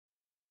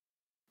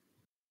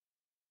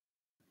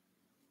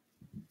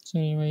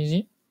Sorry, what is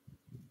it?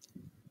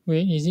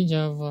 Wait, is it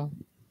Java?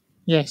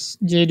 Yes,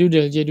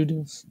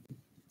 JDoodles.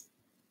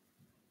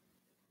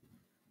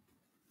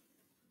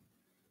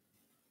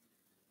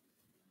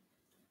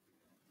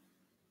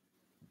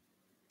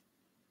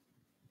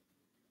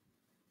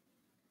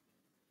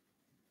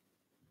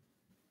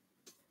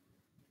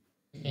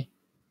 Okay,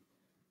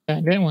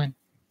 yeah, that one.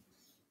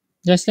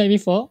 Just like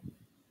before,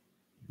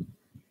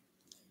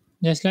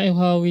 just like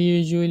how we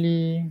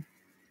usually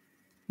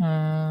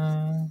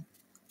uh,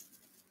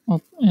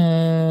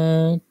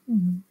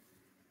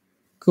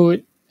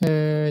 code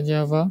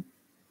Java.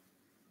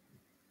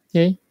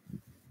 Okay,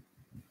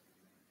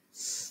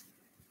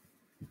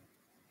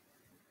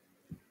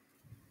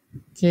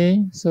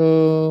 okay.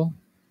 So,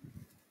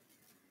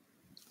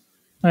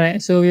 all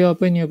right. So we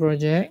open new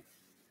project.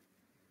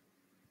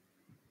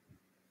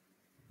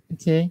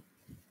 Okay.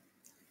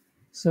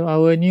 So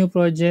our new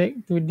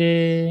project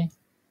today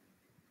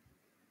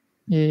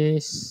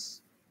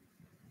is,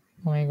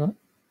 oh my god.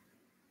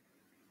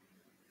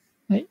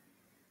 Right.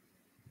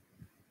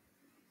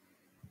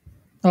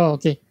 Oh,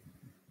 okay.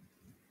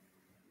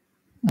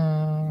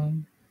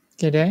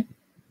 Okay, there.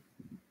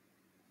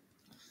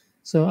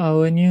 So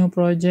our new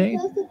project.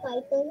 What's the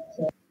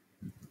title?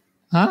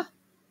 Huh?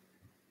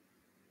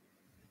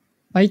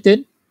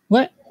 Python?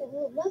 What?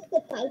 What's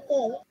the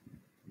title?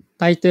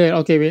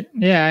 Title. Okay, wait.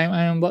 Yeah,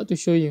 I'm about to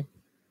show you.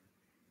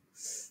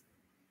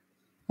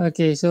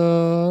 Okay,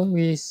 so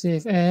we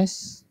save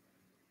as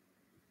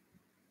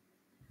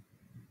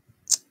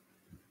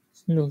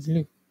slow.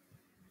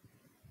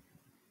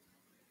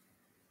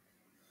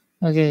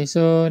 Okay,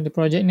 so the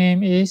project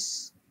name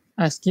is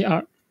ASCII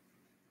Art.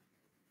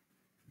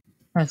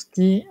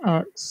 ASCII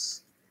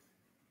Arts.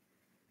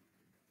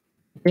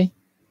 Okay.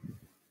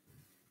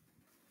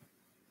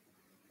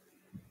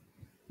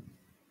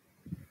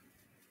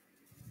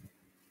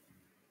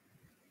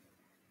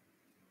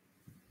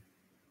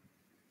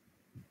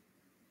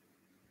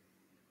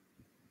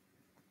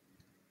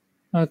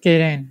 Okay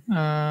then.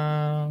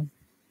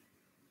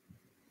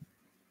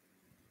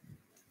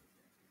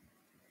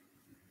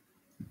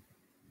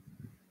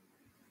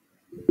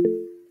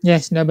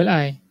 Yes, double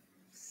I.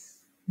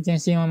 You can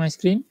see on my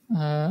screen.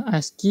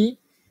 ASCII.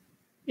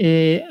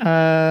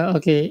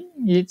 Okay.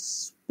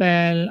 It's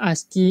spell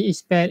ASCII is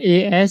spelled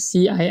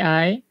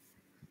ASCII.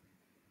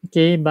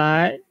 Okay,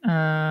 but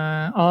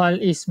all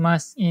is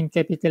must in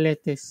capital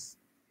letters.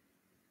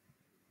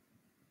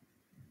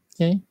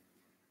 Okay.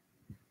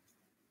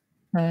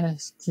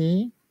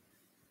 ASCII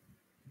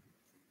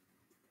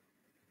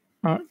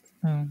Art.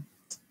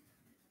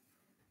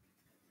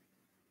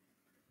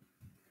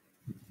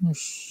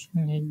 Ush,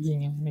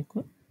 lagging yang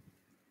record.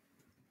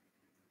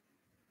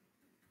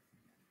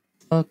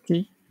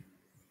 Okay,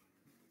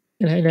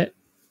 like that.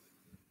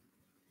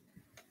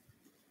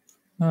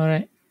 All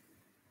right.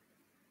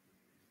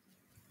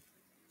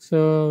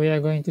 So we are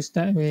going to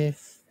start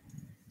with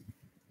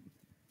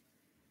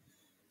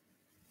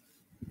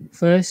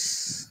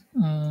first.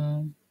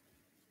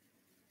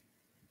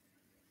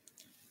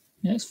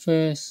 Let's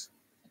first.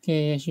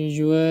 Okay, as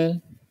usual.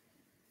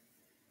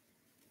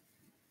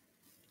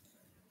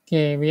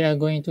 Okay, we are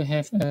going to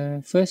have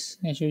first,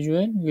 as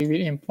usual. We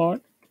will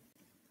import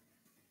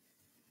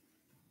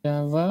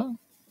Java.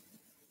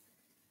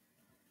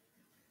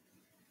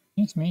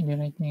 Let's make the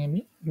writing a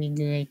bit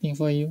bigger writing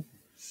for you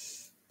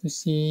to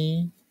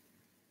see.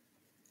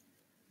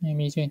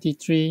 Maybe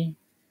 23.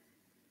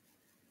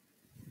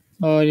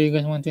 Or you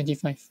guys want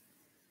 25?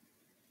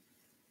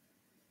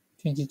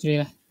 23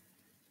 lah.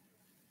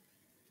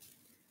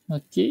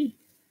 Okay.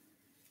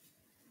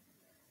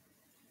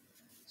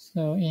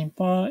 So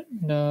import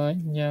the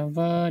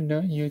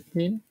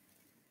java.util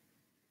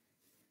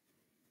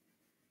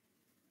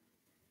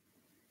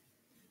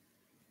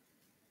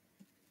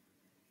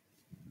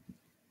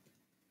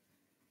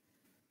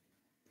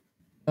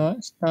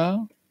dot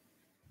star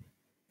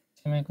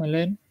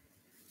semicolon,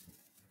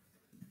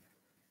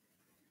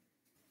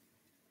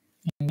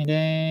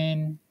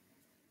 and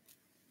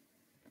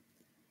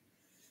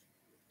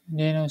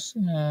then also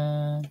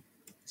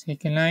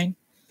second line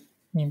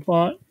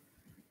import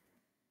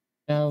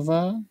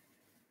java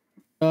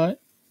dot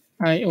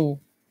io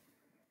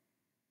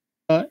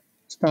dot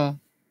star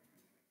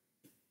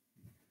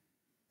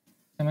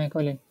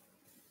semicolon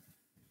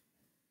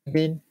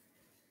again,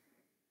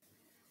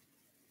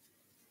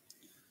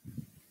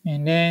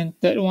 and then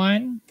third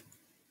one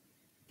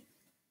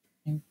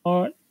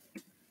import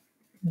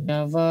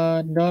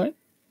java dot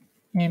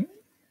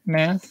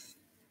math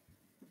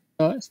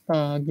dot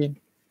star again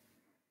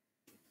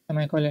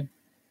semicolon.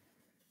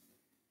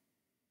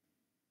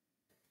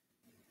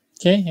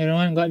 Okay,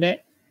 everyone got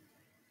that?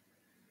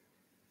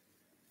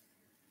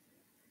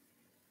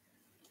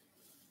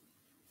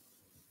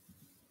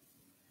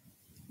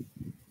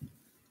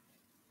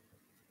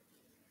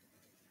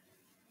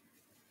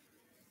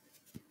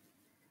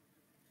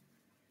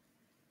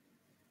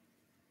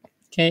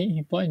 Okay,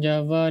 import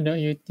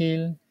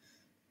java.util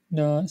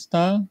dot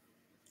star,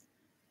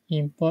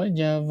 import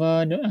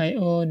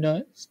java.io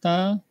dot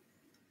star,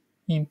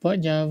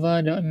 import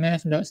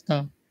java.math dot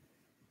star.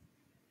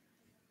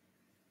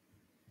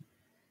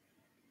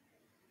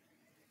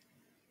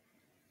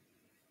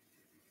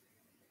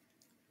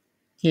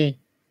 Okay,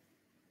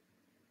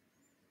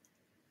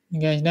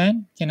 you guys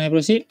done? Can I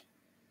proceed?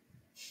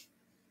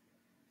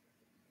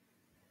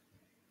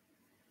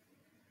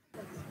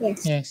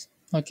 Yes. Yes.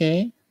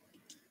 Okay.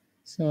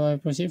 So I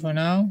proceed for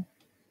now.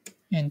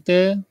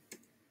 Enter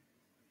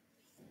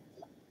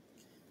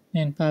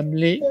and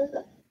public.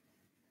 Uh,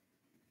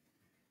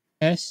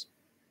 Yes.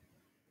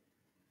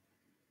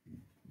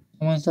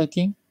 Someone's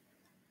talking.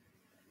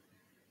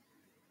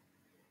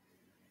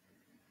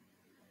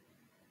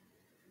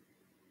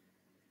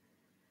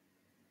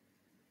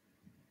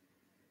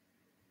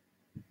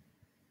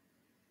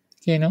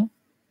 Okay, no.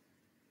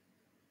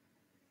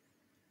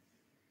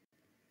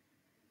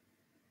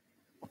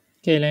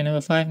 Okay, line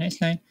number 5.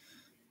 Next line.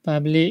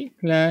 Public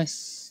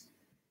class.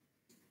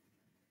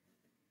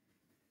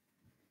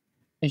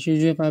 As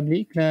usual,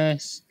 public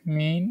class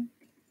main.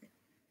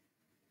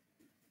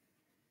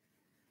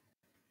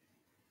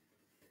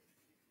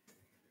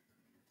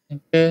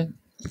 Enter.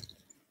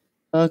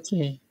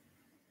 Okay.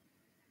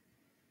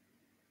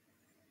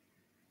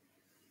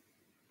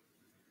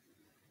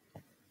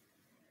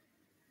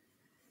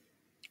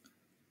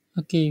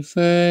 Okay,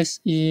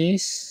 first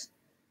is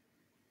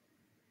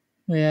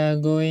we are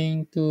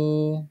going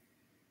to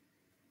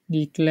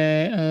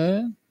declare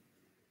a.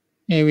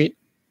 Wait.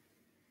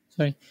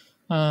 Sorry.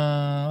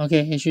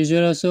 Okay, as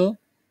usual also.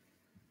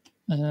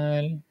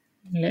 Uh,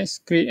 let's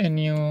create a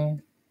new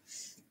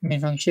main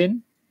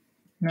function.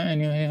 Not a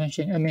new main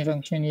function. A main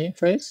function here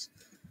first.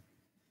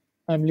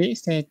 Public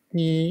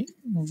static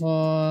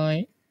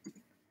void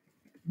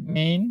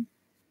main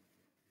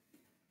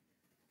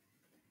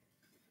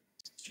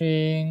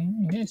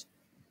string this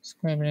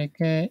square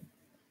bracket.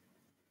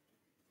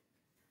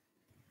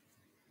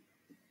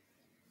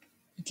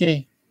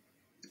 Okay.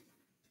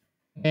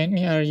 Then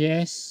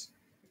args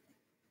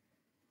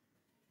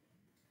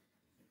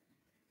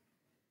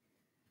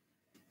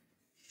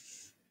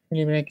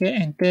curly bracket,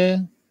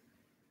 enter.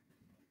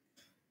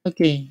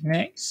 Okay,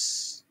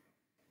 next.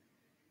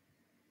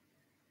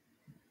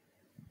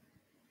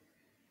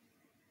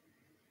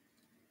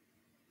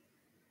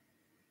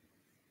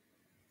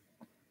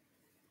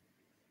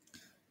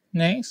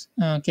 Next.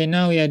 Okay,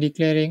 now we are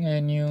declaring a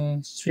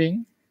new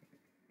string.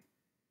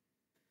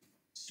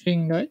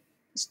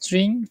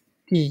 String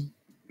t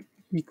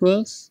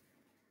equals.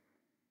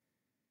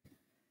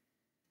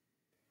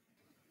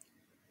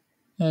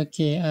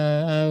 Okay,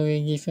 I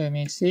will give a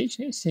message.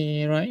 Let's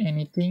say write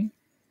anything.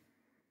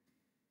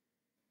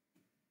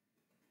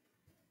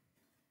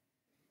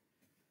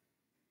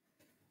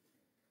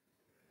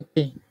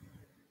 Okay.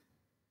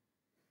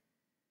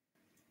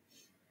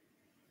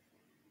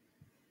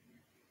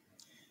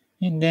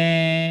 And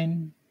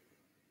then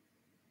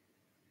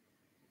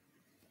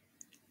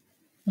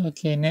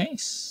okay,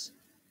 next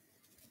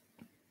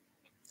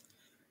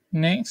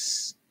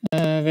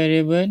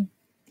variable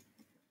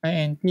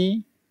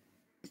int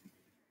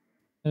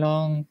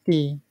long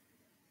t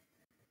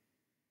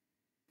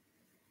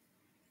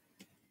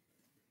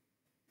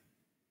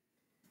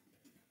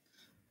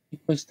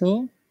equals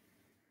to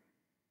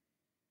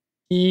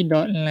t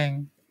dot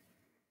length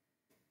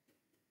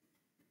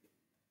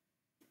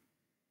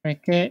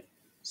bracket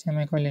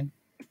semicolon.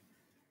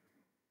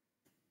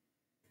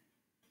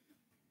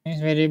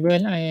 Next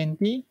variable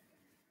int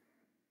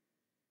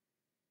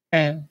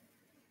l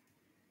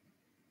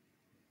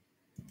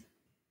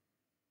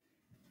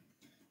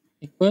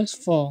equals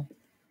 4.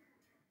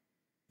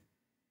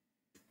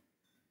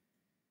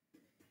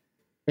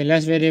 The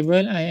last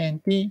variable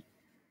int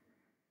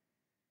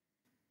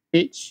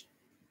h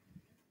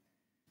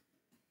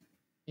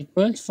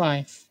equals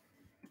 5.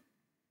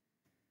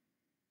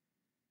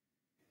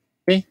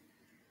 Okay,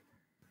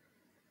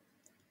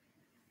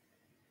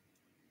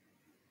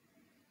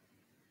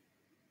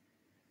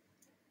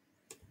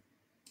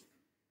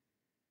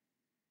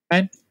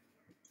 and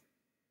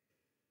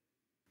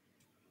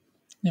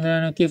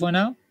everyone okay for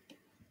now?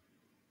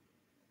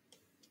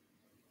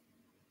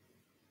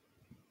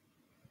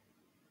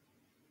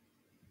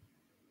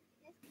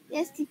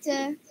 Yes,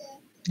 teacher.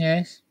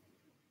 Yes.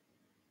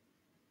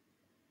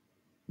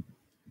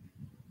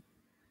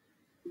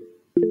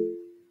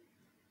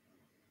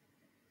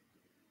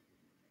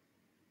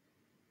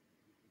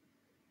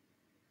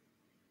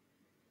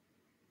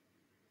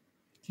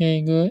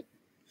 Okay, good.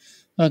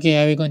 Okay,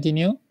 I will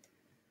continue.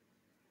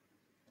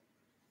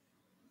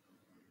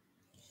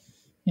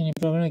 Any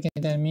problem you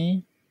can tell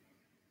me.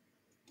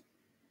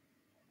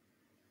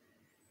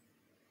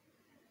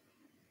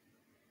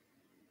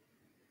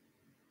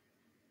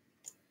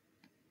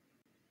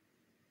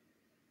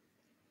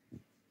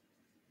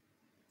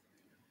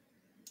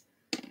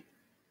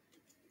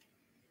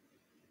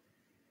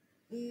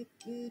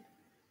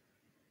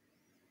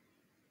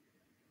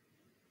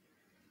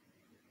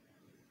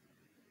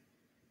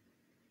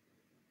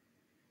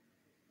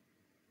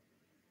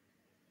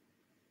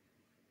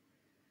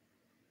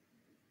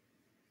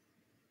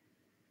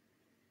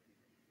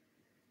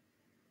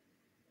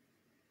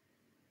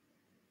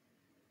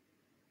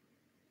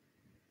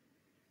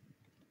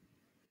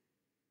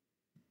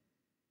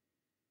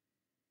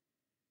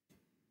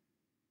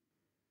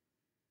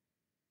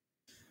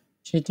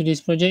 So to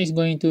this project is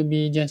going to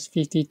be just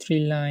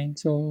 53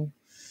 lines. So,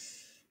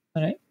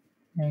 alright,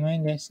 never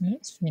mind. Let's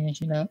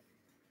finish it up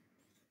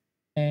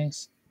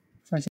as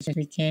fast as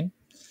we can.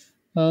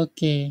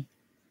 Okay.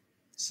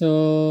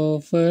 So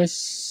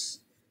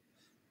first,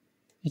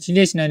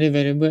 actually it's another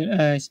variable.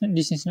 It's not.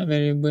 This is not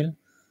variable.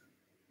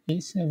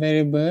 It's a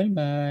variable,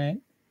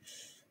 but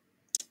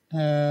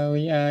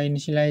we are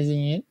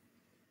initializing it.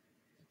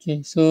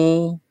 Okay.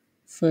 So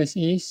first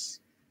is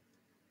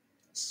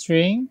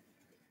string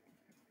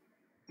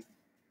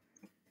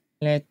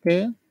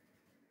letter.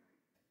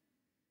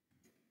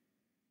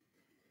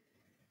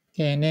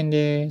 Okay, and then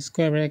the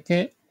square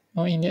bracket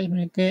or index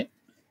bracket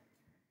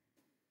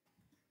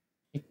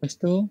equals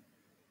to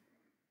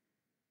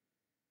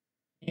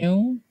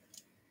new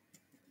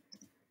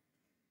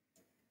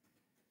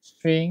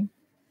string.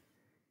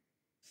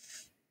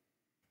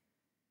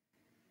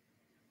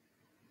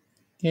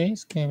 Okay,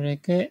 square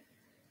bracket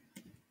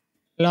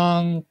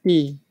long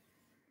t.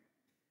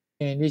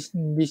 Okay, this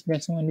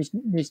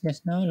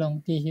just now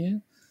long t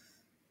here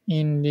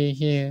in the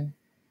here.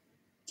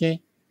 Okay.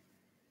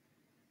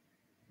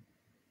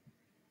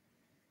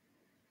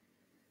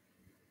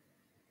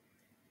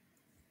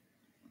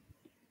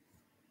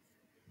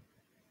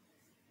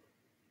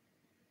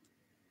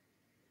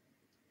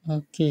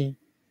 Okay.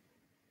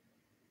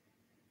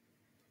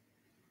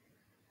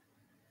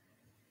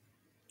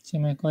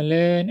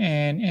 Semicolon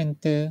and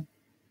enter.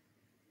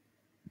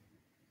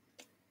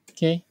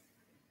 Okay.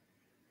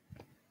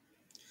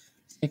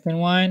 Second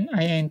one,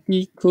 int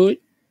code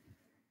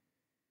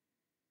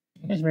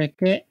index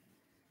bracket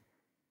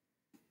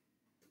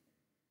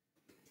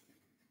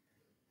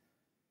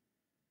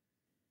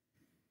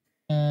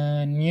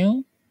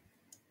new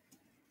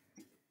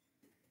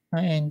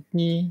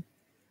int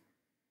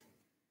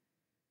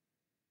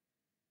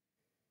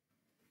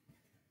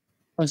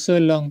also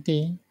long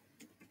t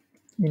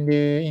in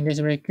the index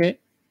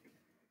bracket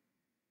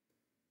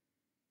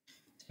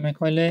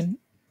semicolon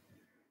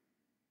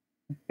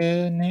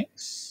enter.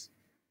 Next.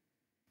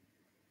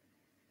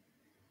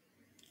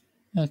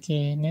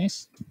 Okay,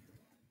 next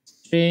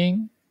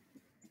string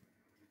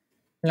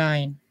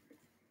line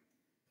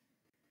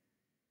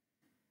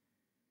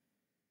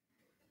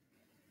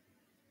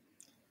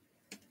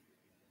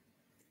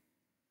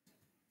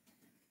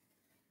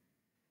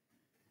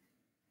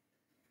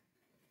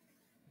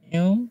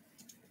new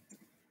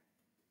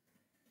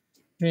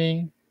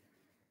string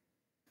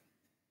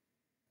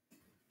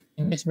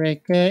index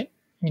bracket.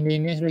 In the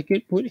index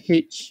bracket put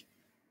h.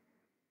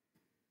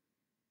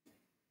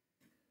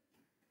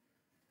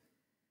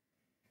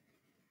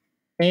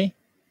 Okay.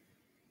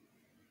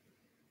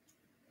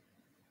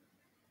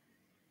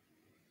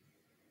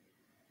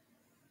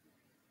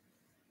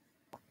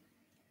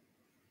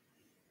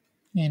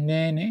 And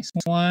then next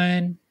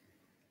line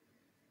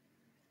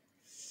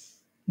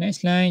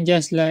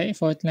just like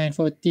for line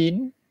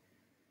 14,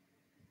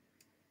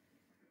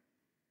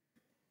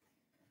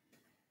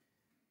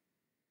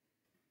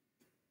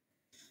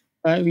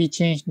 but we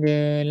change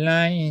the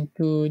line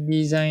into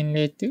design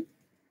letter.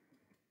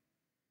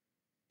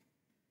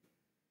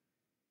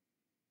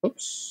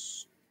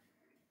 Oops.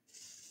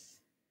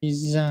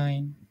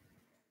 Design.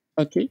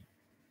 Okay.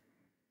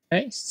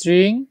 Right.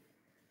 String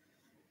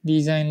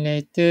design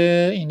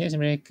letter index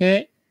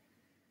bracket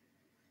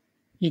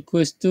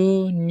equals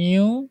to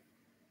new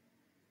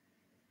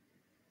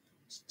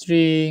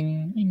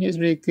string index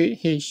bracket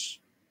h.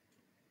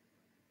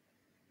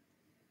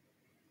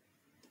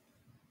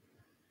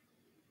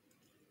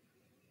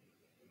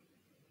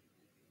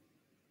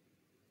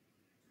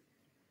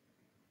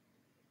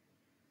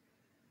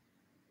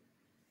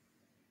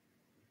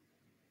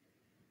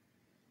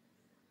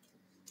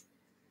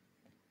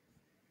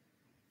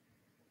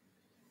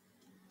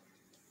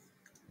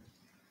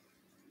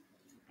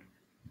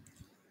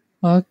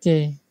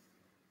 Okay.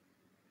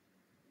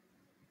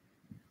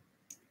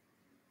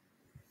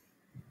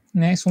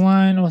 Next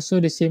one also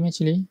the same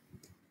actually.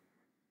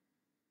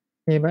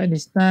 Okay, but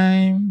this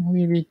time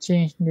we will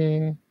change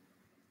the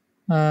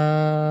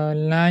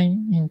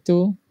line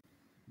into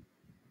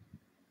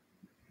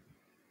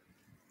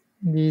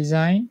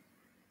design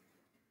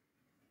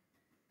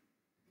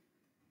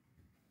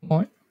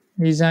mode.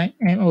 Design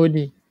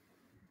mode.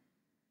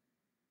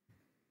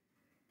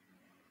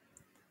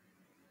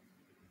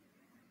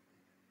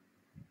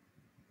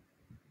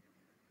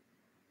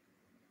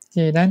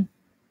 Okay, done.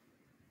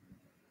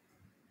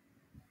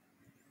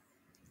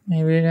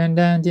 Have we done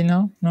until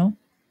now? No?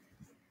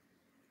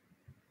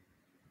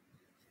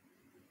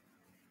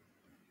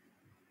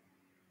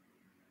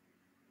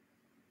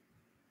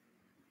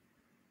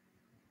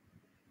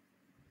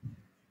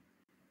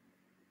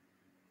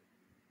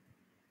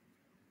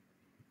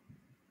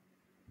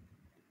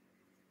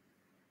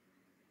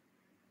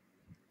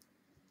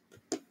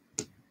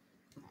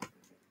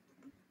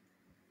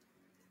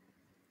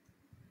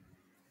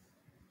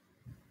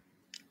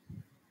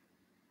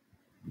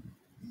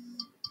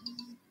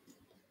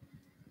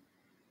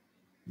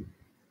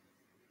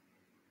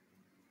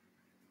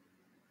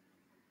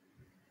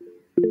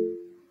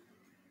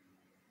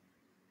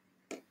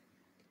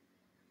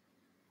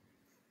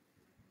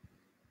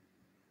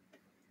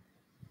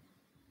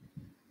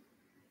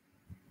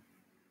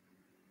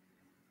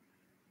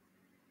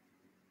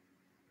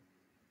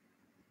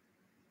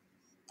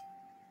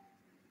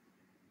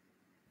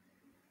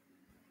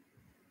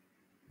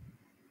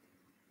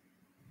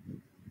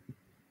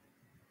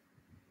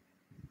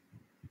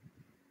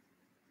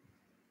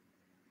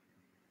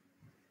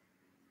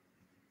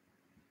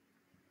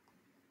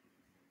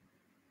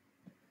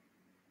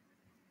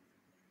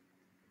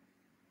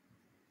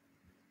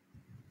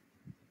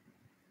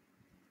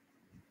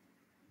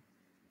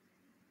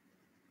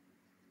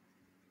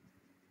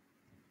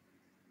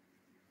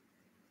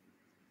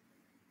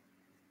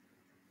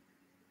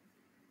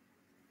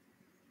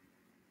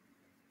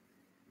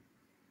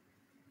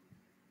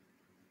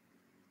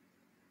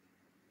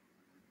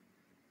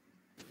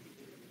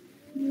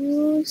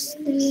 full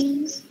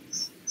screen.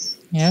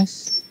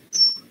 Yes.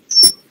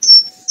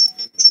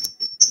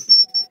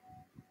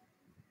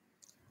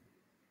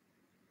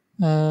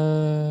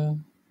 Uh,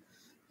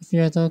 if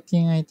you are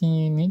talking, I think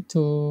you need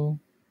to,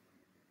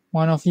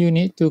 one of you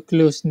need to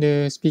close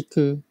the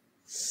speaker.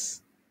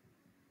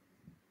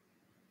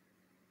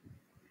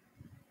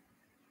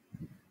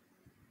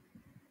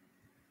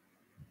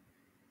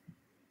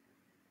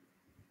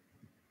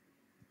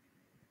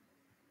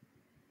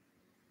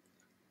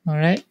 All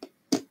right.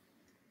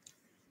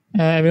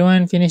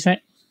 Everyone finished,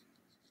 right?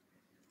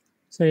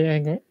 Sorry, I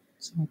got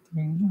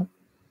something up.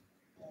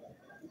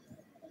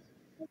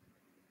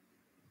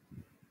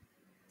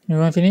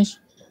 Everyone finished?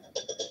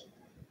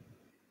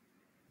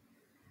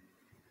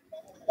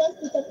 Yes,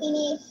 teacher,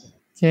 finish.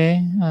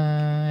 Okay.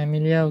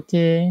 Emilia,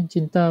 okay.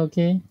 Cinta,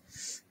 okay.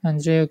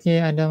 Andre, okay.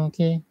 Adam,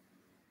 okay.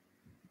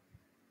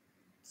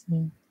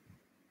 Okay.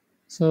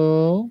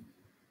 So,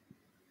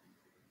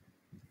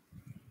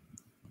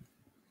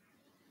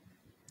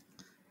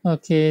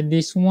 okay,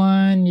 this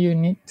one you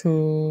need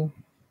to,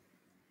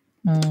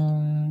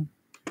 um,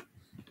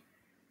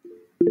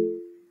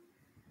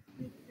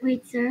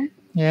 Wait, sir.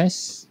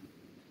 yes.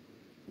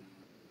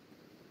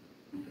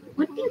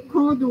 What do you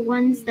call the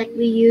ones that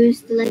we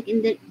used like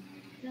in the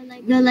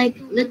like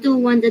little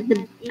one that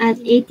the at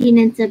 18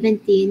 and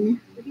 17?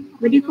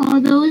 What do you call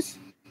those?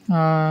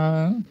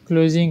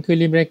 Closing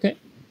curly bracket.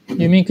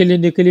 You mean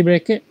the curly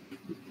bracket?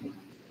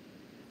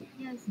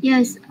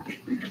 Yes,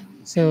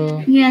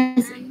 So,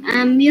 yes.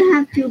 You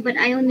have two, but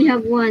I only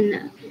have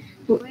one.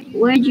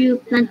 Where do you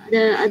plant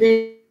the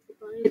other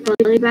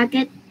curly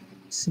bracket?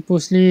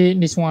 supposedly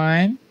this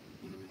one,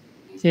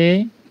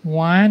 okay.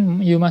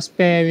 One, you must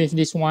pair with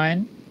this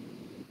one,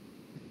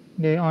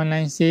 the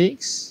online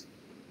 6,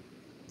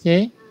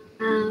 okay.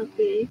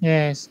 Okay.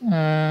 Yes.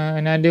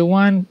 Another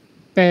one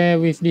pair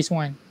with this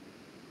one.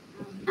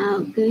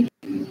 Okay.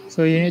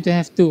 So you need to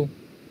have two,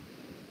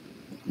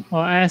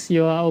 or else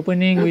you are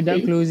opening without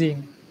Okay.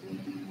 closing.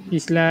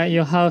 It's like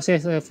your house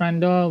has a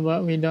front door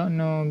but without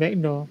no back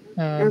door.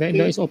 Back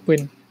door Okay. is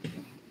open.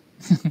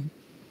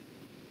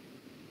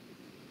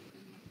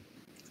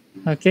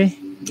 Okay.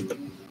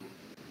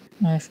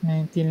 I have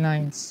 19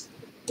 lines.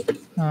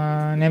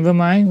 Never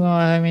mind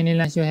how many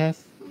lines you have.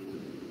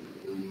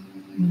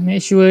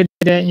 Make sure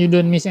that you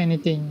don't miss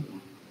anything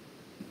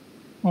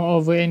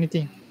or over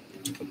anything.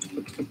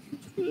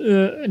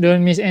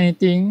 Don't miss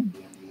anything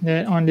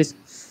that on this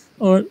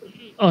or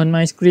on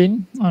my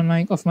screen on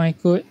my of my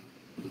code.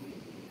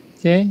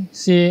 Okay.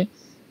 See,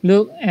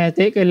 look.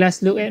 Take a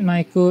last look at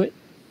my code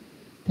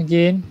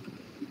again.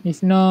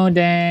 If no,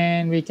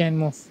 then we can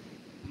move.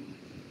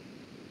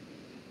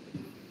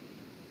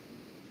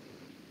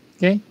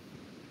 Okay.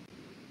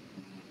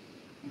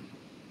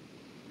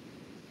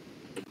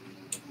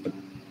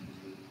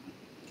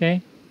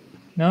 Okay.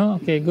 No.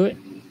 Okay. Good.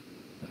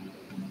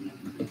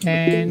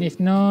 And if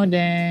no,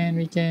 then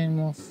we can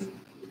move.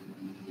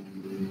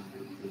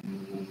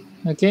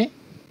 Okay.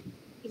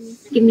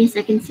 Give me a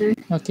second, sir.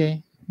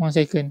 Okay. 1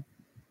 second.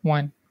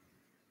 One.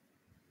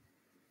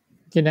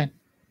 Okay. Done.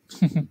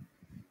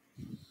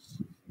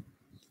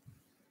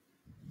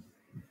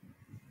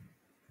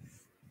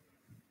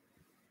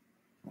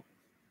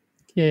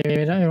 Okay.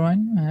 Wait up,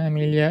 everyone.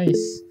 Amelia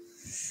is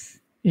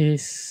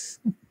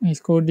is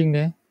coding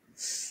there.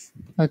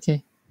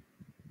 Okay.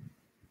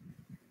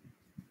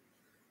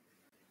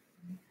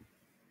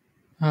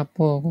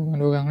 Apa pun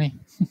orang ni?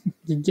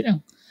 Gigit lah.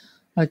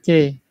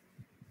 Okay.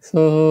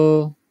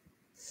 So,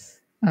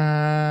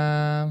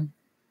 um,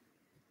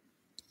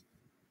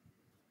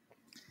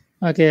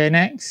 okay.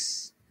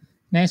 Next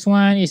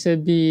one is a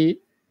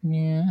bit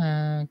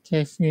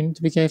careful. You need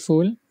to be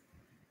careful.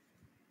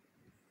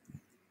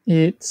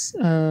 It's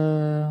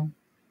okay.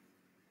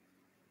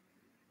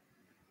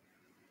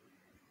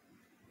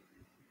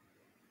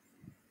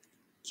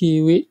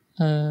 Wait.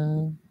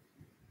 Uh,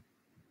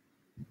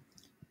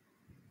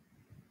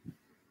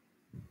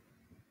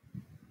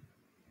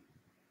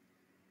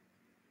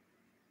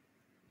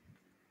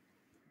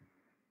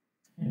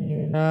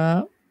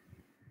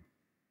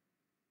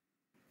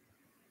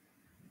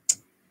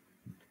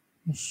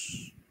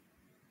 Ish.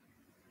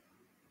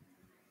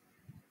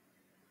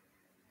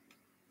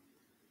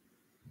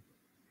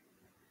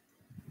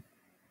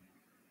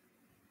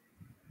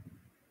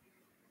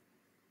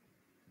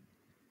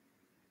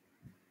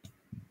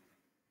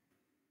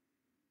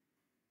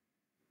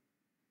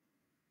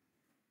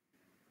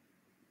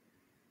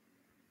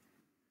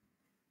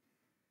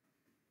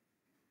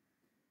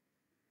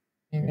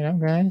 Wait up,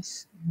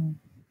 guys.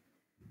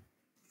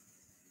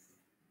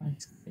 My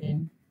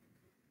screen.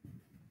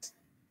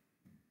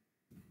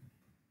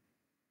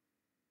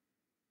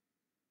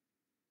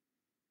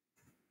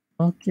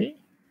 Okay.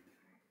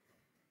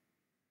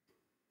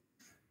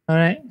 All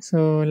right.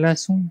 So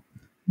last one.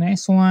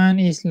 Next one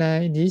is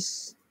like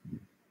this.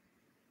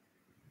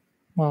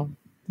 Wow,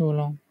 too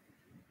long.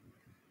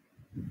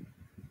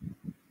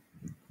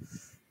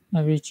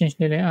 I will change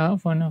the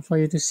layout for now for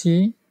you to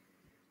see.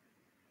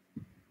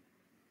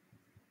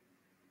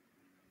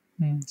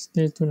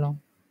 Still too long.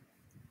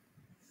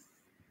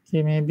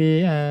 Okay,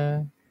 maybe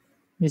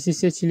this is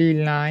actually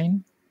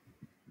line.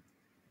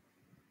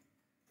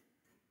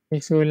 Okay,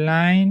 so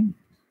line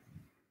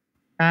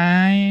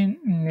in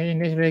the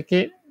index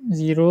bracket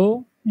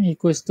 0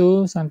 equals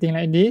to something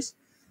like this.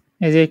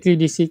 Exactly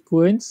this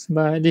sequence,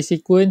 but this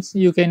sequence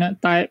you cannot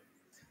type.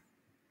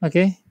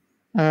 Okay,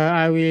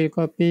 I will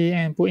copy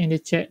and put in the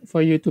chat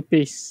for you to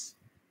paste.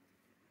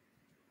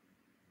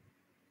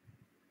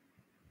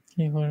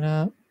 Okay, hold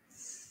up.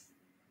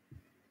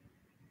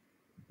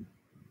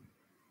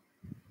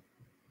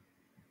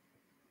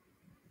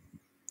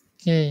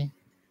 Okay,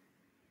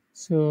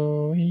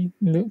 so it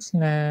looks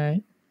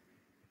like,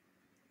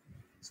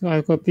 so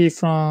I'll copy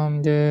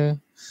from the,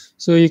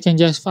 so you can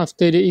just,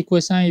 after the equal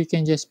sign, you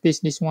can just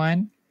paste this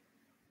one.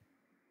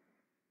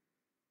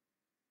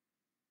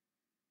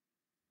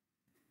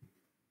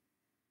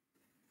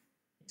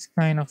 It's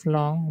kind of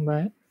long,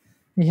 but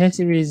it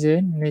has a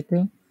reason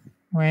later.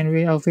 When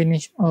we are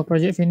finish, our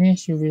project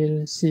finish, you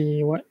will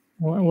see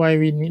why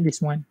we need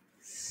this one.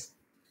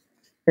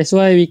 That's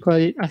why we call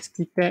it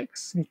ASCII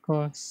text,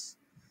 because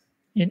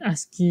in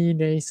ASCII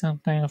there is some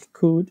kind of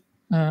code.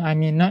 I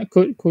mean not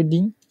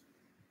coding,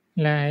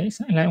 like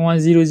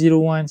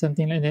 1001,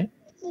 something like that.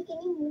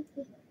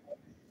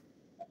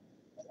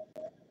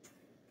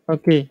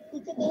 Okay,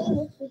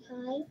 move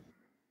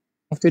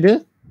to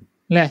the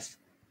left.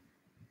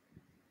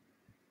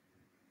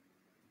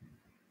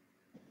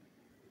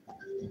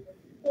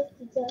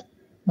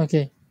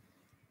 Okay.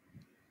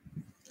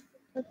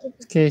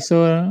 Okay,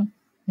 so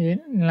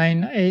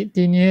line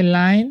 18 here,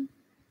 line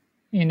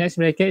index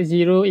bracket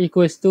 0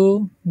 equals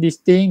to this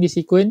thing, this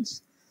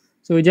sequence.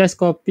 So just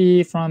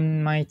copy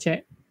from my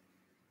chat.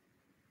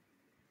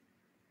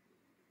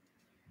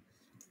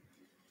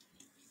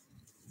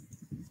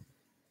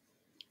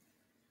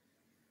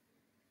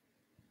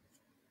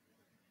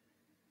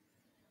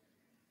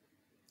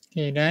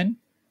 Okay, done.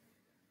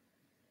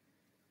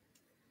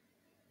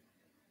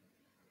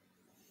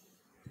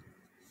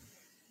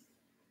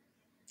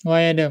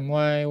 Why Adam?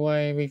 Why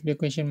with the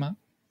question mark?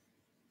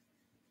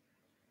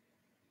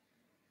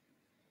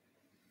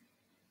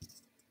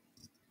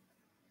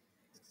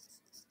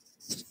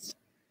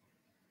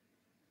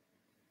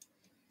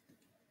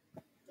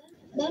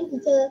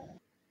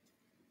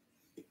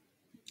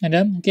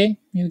 Adam, okay?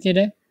 You okay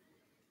there?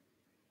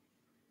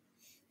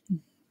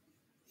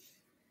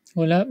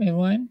 Hold up,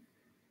 everyone.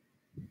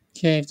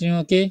 Okay, everything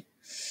okay?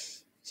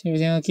 So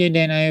everything okay,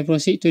 then I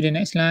proceed to the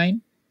next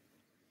line.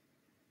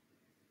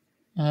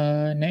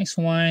 Next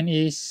one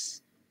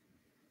is,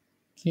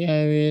 okay,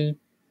 I will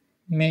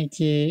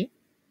make it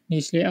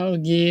this layout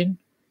again.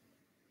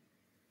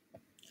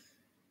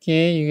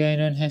 Okay, you guys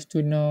don't have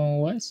to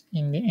know what's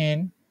in the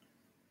end.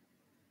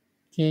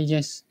 Okay,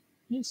 just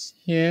it's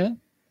here.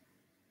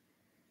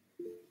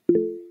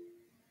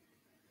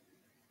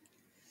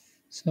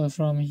 So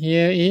from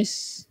here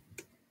is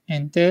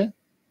enter.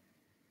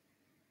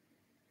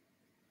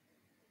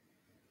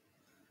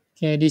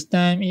 Okay, this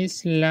time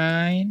it's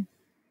line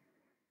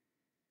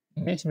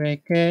index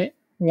bracket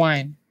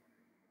 1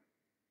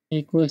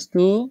 equals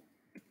to,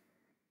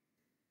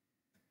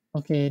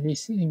 okay,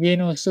 this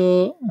again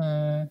also,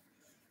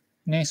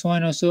 next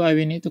one also I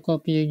will need to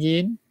copy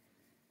again.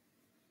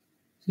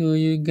 So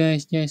you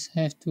guys just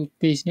have to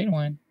paste that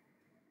one.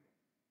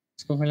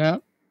 So hold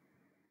up.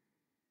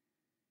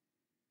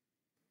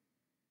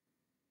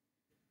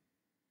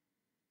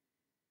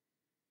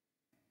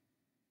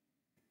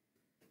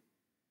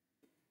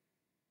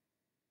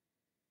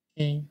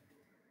 Okay.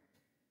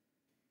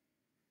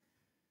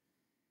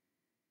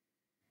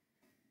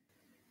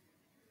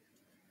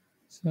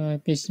 So I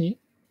paste it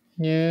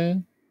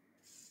here.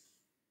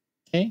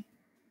 Okay.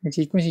 The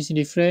sequence is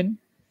different.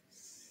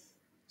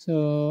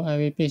 So I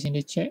will paste in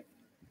the chat.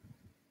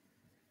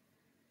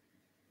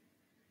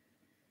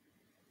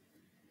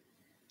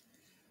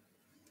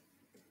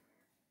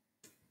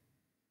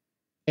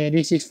 Okay,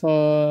 this is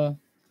for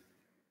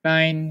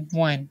line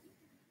 1.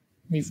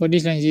 Before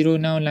this line 0,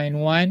 now line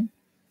 1.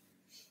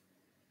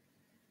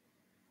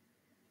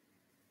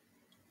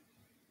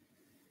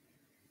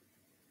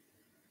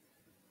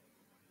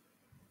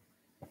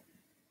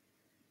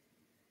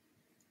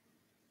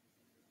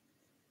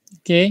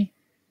 Okay.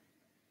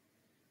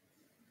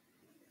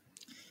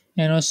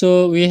 And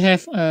also we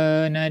have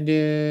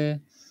another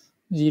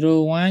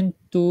 0, 1,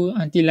 2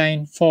 until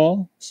line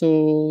 4.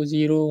 So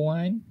 0,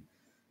 1,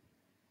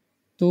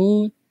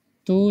 2,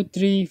 2,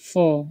 3,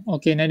 4.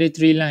 Okay, another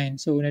 3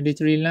 lines. So another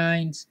 3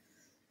 lines.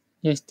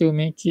 Just to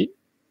make it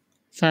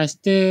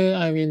faster,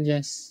 I will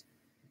just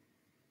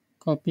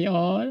copy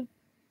all.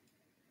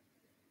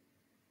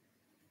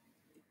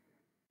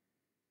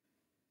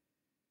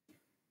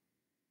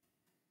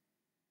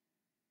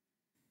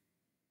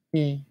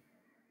 Okay.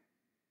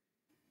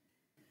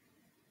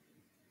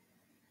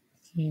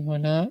 Okay,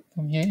 hold up.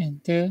 From here,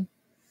 enter.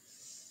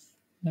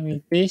 I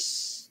will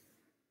paste.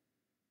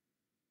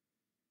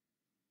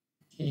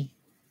 Okay.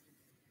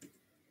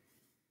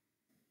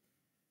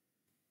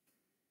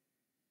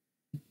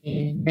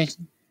 Okay, next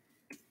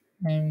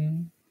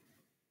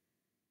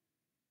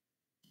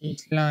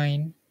this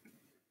line.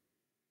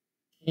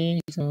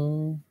 Okay,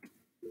 so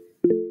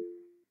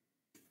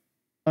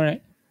all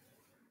right.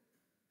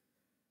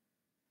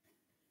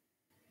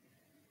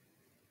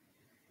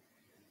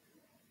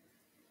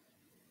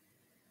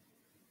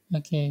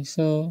 Okay,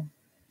 so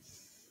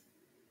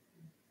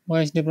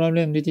what is the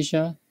problem,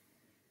 Dritisha?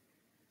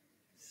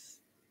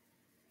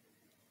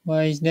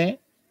 Why is that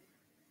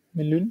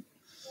balloon?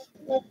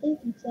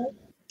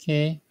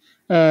 Okay.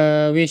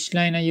 Which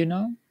line are you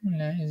now?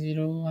 Line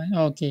 0, 1.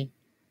 Okay.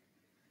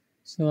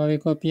 So I will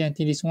copy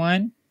until this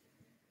one.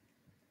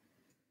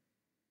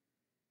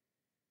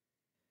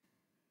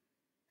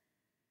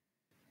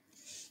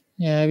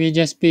 Yeah, we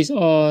just paste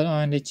all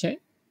on the chat.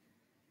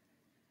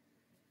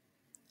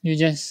 You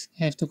just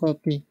have to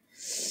copy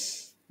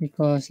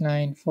because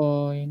line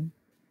 4.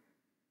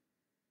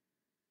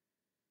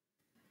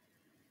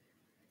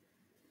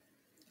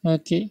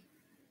 Okay.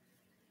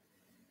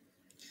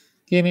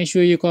 Okay, make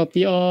sure you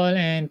copy all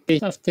and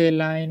paste after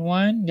line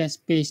 1.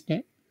 Just paste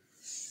that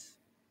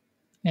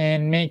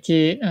and make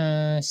it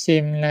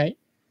same like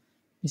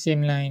the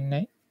same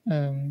line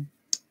um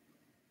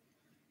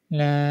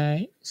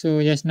like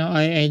so just now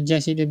I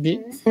adjust it a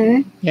bit.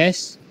 Sir,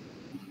 Yes.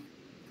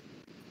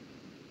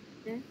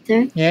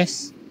 sir.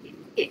 Yes.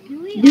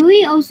 Do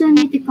we also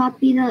need to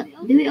copy the?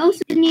 Do we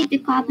also need to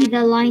copy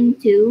the line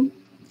too?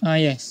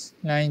 Yes.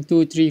 Line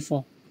 2, 3,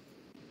 4.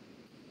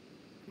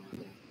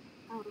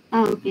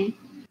 Oh, okay.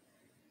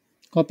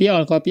 Copy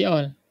all. Copy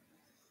all.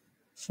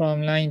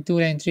 From line 2,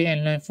 line 3,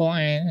 and line 4,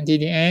 and until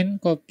the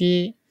end.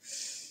 Copy.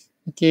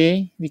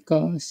 Okay.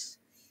 Because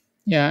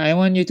yeah, I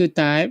want you to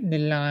type the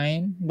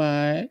line,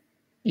 but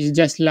it's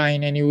just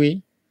line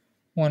anyway.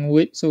 One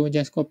word. So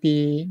just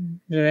copy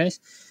the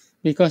rest.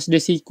 Because the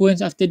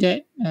sequence after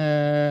that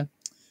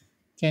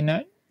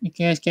cannot, you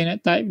guys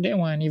cannot type that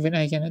one. Even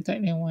I cannot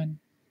type that one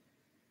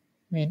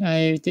when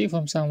I take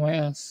from somewhere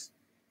else.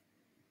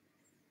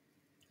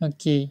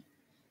 Okay.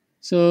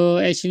 So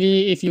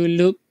actually, if you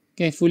look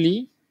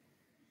carefully,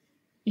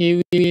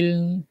 it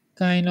will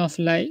kind of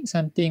like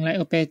something like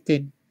a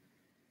pattern.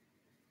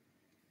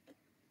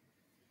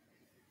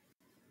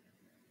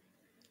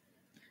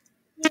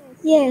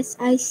 Yes,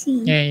 I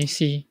see. Yeah, you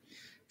see.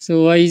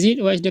 So what is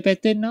it? What is the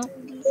pattern now?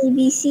 A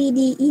B C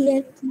D E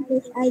F G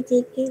H I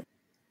J K.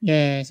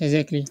 Yes,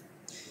 exactly.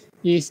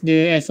 It's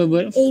the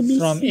alphabet A B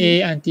from C.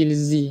 A until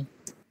Z.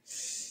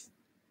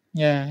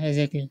 Yeah,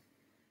 exactly.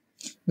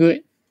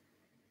 Good.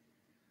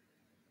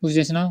 Who's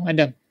just now?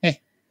 Adam.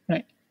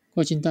 Right.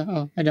 Kau Cinta.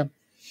 Oh, Adam.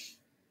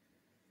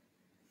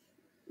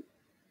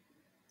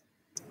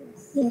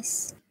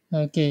 Yes.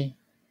 Okay.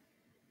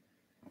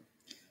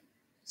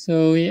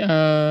 So we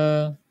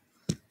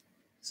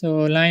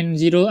so line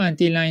 0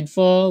 until line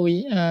 4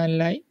 we are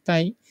like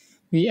type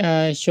we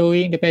are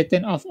showing the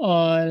pattern of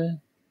all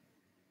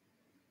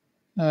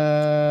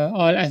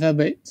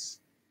alphabets,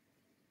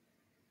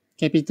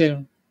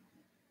 capital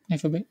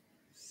alphabet.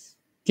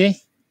 Okay.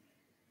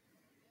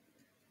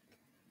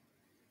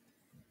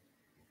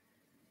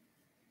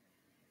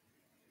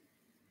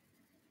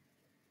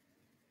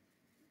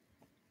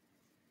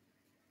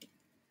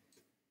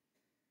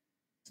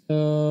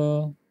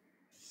 So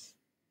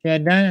we are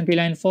done until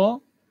line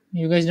 4.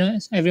 You guys done?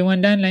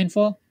 Everyone done line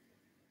 4?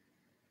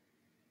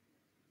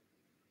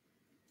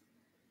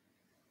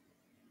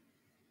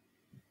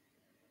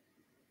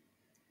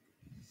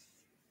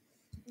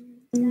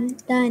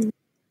 Done.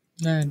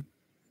 Done.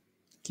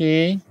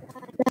 Okay.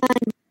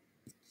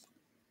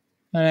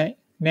 All right.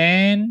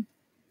 Then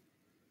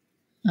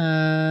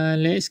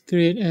let's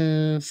create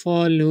a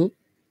for loop.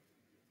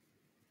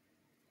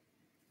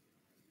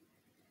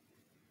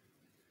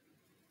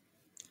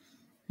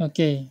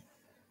 Okay.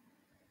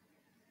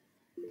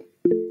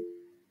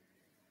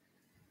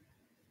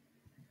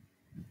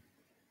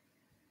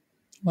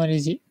 What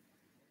is it?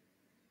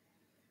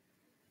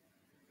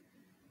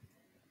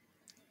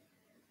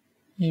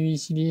 A B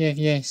C D F.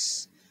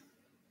 Yes.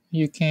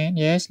 You can,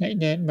 yes, like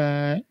that,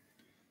 but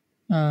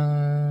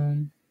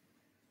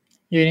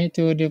you need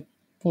to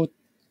put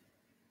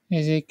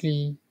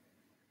exactly.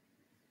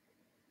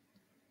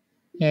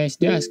 Yes,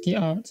 the ASCII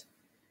Arts.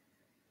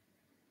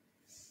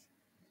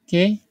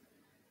 Okay.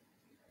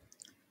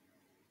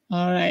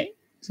 All right.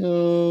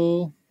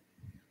 So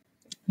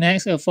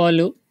next, a for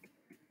loop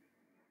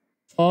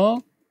for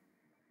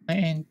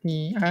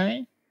inti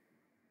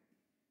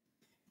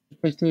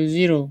equals to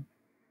 0.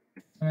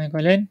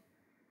 Semicolon.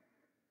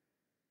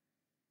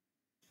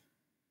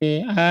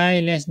 Okay,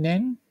 I less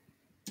than.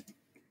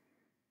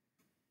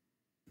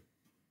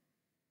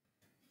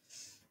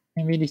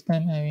 Maybe this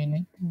time I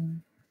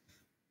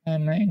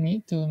might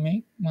need to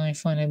make my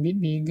font a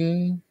bit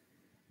bigger.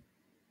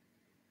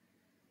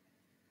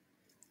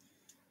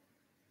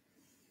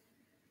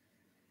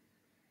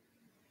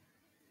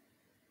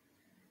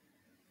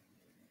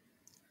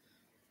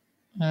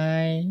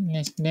 I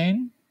less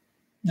than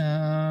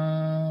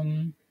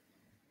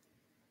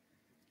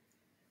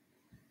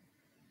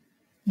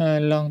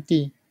long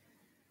T.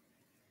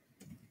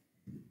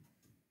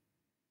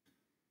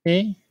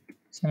 Okay,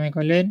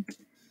 semicolon.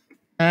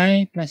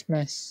 I plus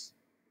plus.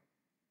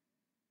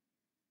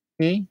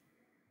 Okay,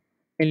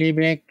 curly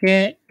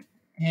bracket,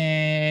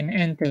 and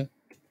enter.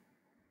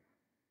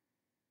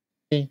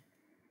 Okay.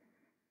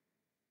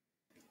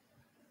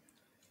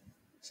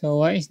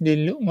 So what is the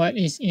loop? What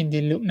is in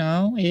the loop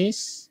now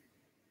is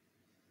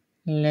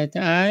letter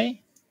I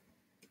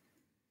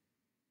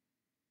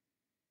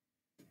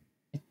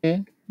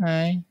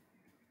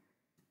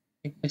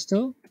equals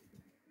to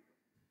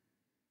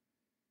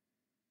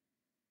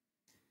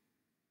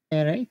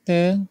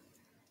character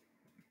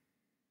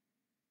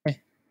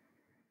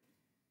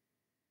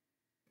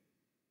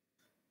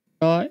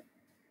dot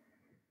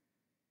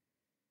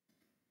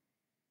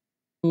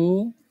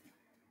to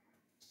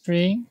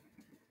string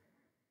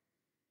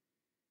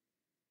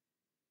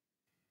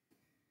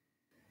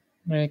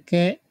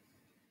bracket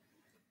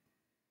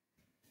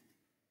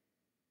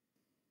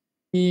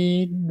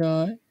t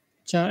dot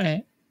char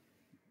at.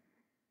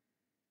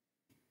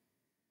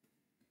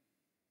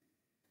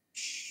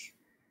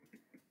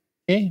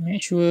 Okay,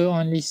 make sure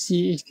only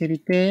C is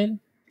capital,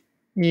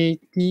 A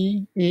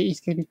is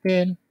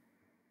capital,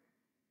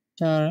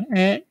 char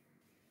at,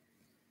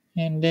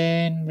 and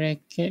then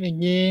bracket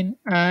again,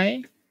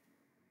 I,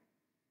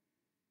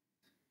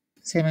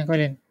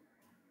 semicolon.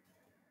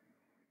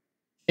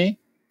 Okay,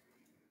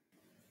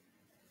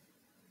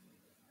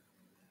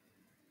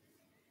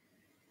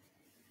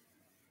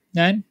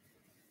 done,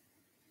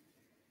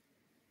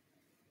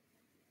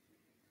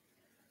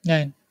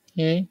 done.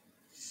 Okay,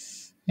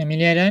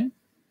 Amieleia done?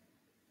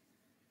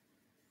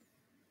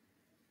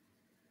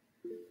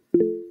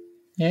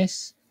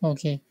 Yes,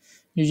 okay.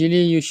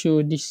 Usually you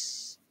show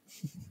this,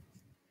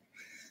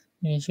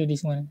 you show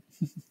this one.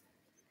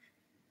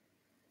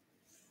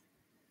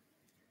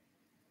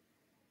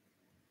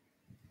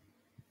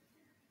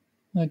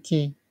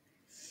 Okay,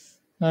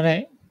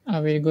 alright, I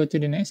will go to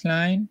the next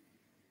line.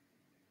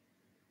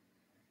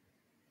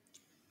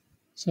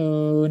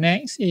 So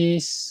next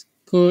is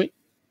could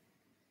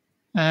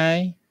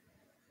I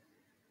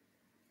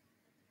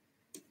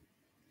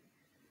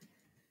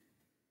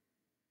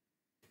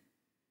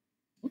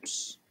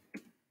oops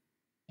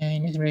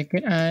and this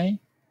bracket I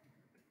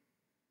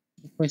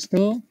equals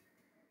to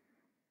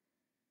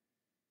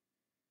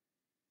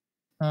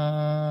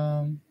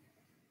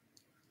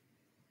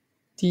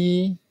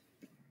t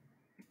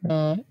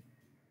dot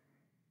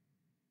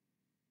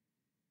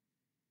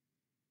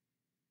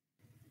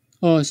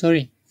oh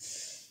sorry,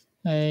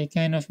 I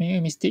kind of made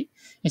a mistake.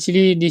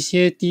 Actually this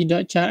here t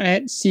dot char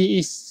at C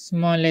is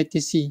small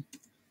letter C.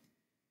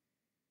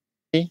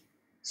 Okay,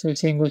 so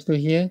same goes to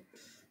here.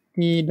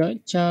 T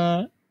dot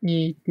char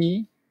a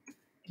t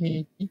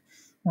a t.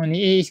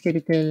 Only A is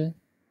capital,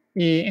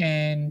 A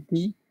and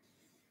T.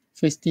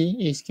 First T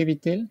is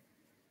capital,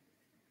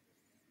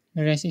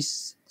 the rest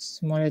is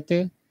small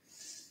letter.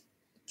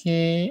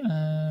 Okay,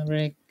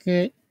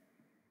 bracket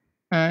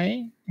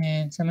I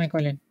and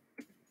semicolon.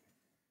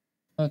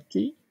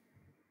 Okay.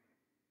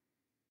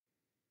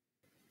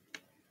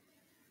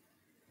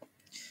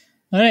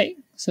 Alright,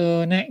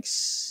 so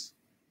next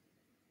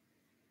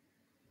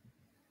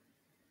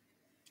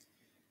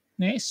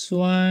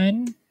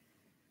one,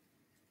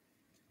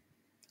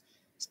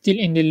 still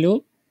in the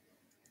loop,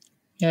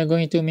 we are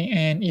going to make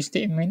an if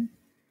statement.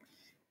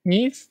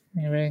 If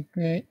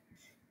bracket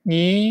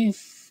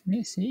if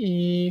let's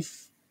say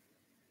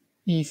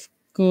if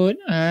could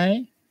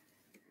I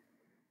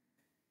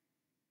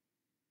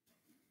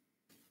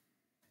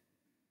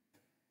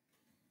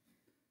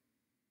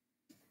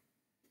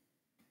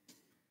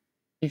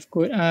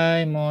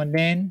more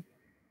than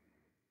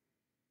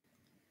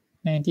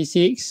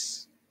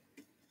 96.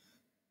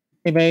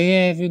 Okay, by the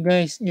way, have you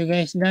guys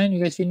done?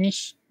 You guys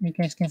finished? You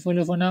guys can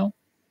follow for now.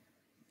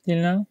 Till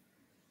now.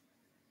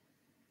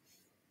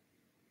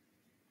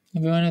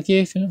 Everyone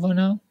okay for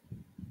now?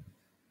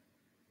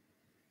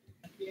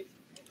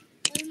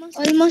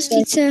 Almost,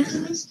 teacher.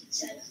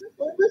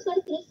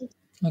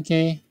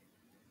 Okay.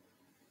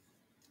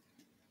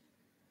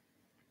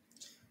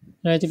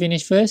 Try to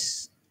finish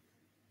first.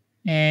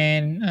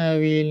 And I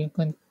will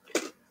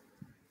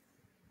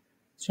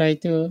try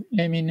to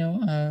let me know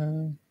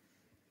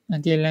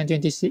until line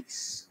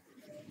 26.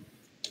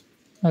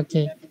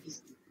 Okay.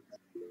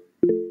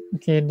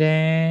 Okay,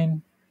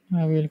 then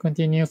I will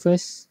continue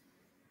first.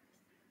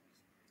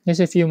 Just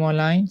a few more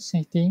lines,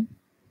 I think,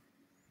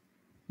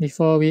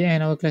 before we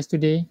end our class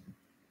today.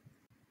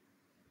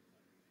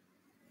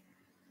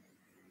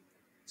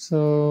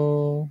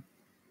 So,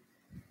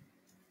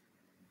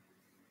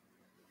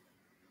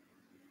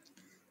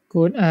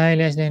 could I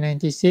less than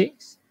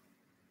 96?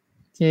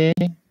 Okay,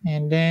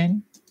 and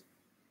then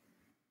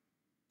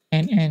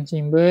an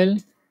symbol.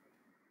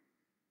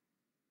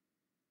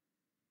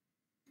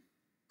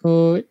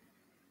 Could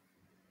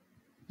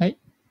I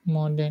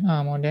more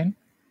than.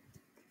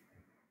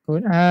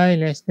 Could I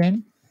less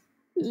than?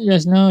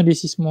 Yes, now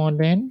this is more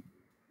than.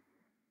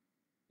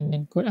 And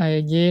then could I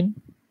again?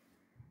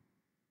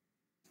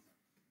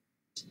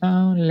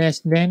 Now less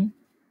than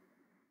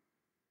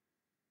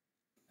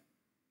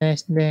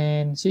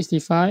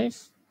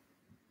 65.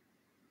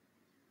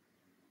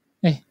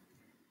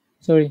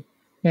 Sorry,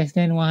 less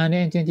than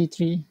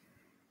 123.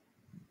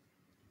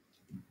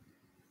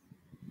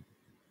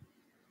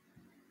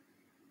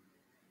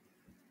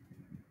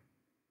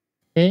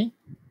 Okay.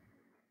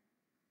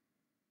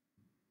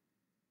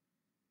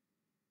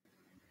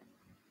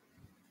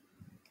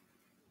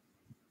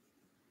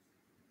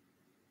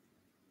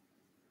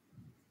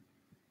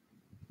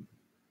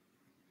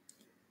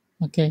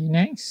 Okay,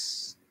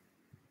 next.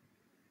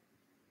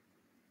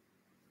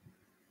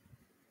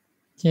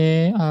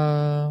 Okay,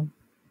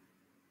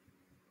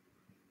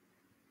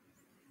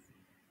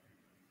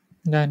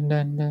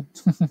 done.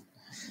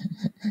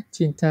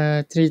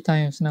 Cinta 3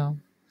 times now.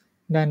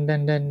 Done.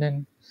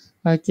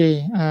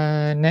 Okay,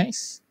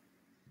 next.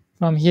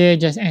 From here,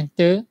 just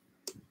enter,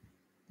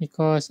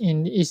 because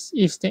in this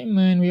if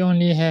statement, we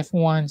only have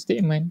one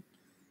statement.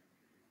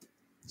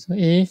 So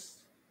if,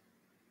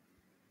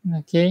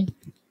 okay.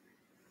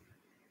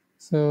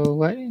 So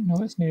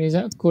what's the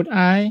result? Code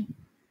I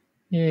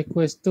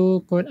equals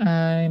to code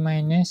I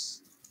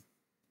minus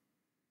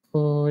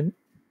code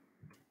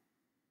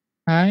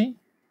I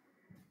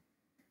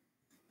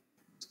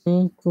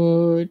to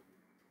code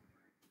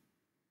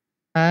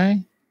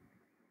I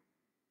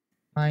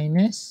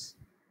minus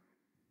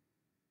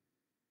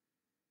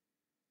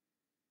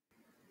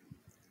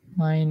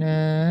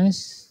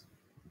minus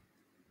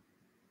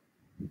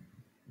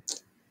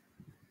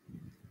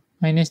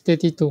minus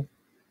 32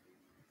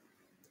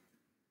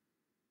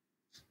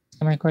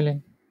 semicolon.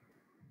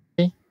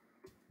 Okay.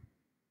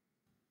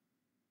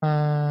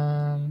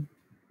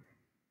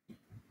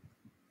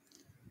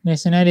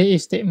 There's another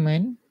if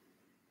statement.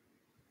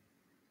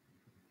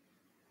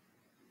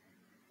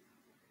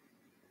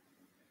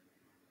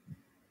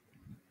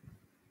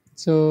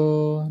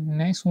 So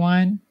next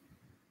one.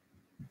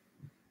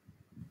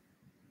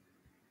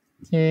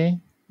 Okay,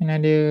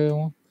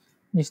 another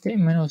if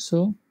statement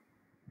also.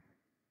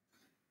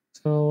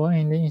 So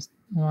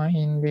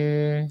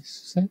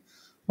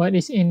what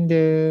is in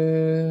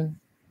the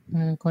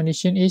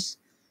condition is,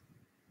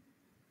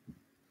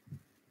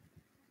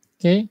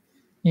 okay,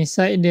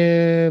 inside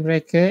the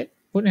bracket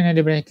put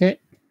another bracket.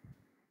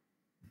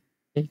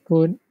 Okay,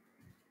 code.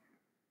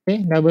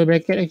 Okay, double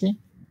bracket. Okay,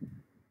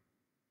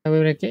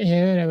 double bracket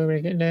here, double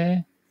bracket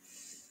there.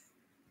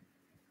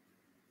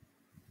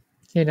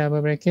 Okay,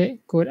 double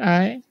bracket code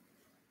I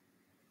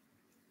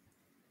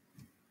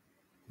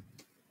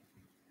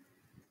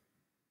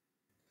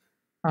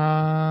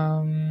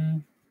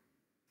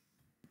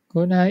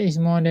code I is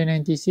more than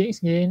 96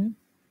 again.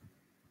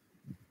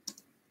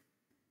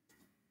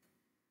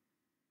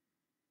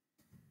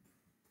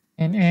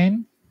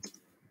 And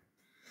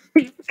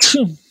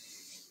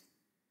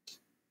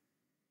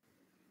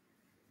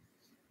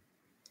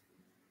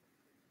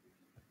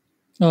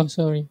oh,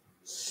 sorry,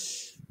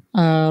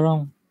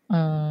 wrong.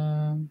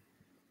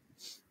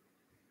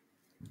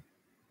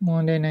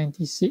 More than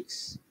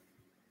 96,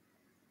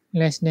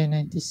 less than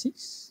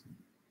 96.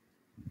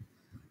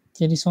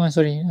 Okay, this one,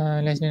 sorry,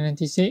 less than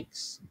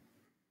 96.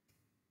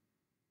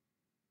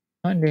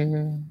 Not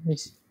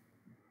this.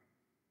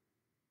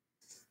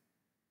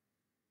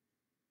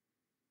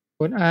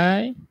 Code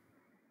I.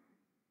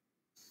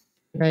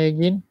 Try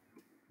again.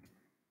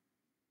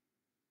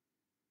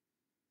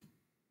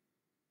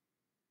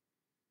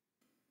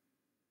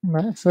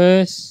 But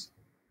first,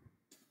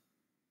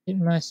 it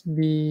must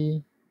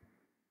be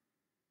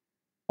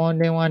more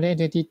than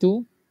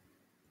 132.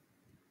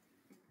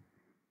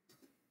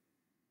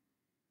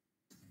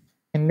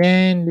 And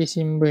then the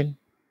symbol.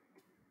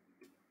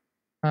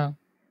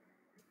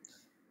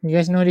 You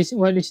guys know this?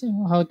 What is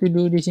how to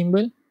do the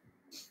symbol?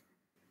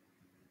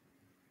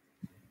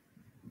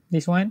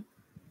 This one.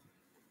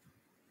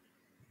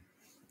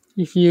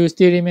 If you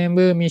still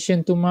remember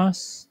Mission to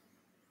Mars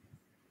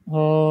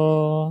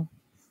or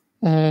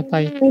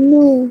I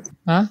know.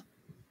 Huh?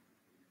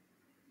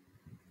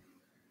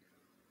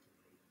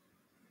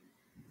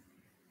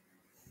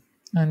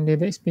 And the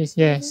backspace,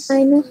 yes.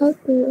 I know how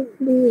to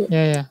do it.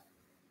 Yeah.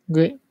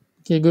 Good.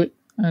 Okay, good.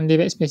 And the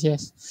backspace,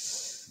 yes.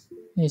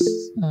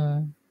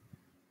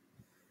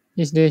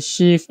 Is the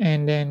shift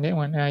and then that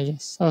one.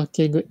 Yes.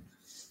 Okay, good.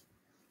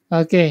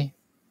 Okay.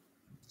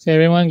 So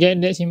everyone get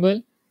that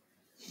symbol?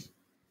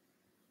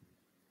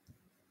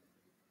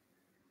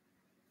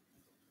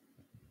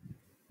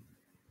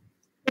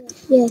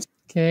 Yes.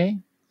 Okay.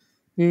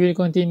 We will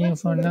continue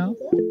from now.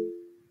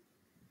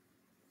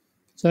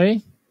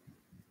 Sorry?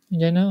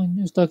 Jana,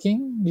 who's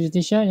talking?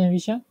 Dritisha,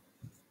 Jhanvisha?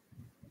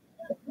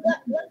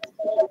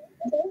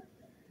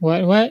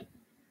 What?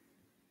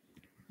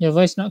 Your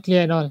voice not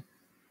clear at all.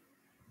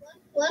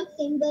 What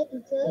symbol,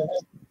 teacher?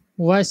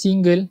 What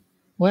single?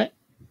 What?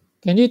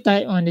 Can you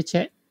type on the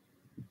chat?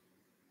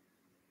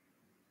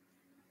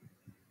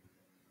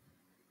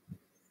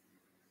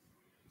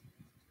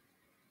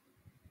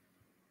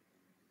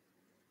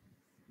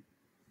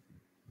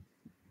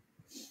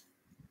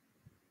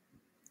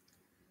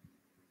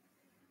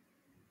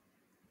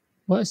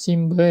 What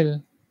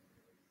symbol?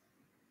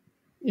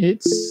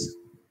 It's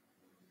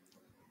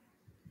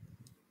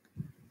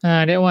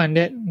that one.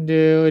 That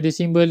the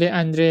symbol that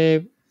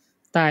Andre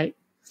type.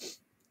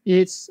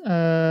 It's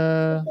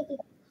the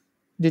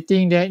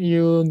thing that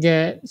you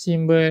get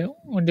symbol,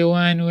 the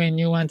one when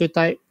you want to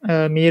type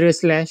mirror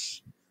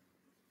slash.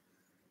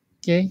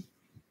 Okay.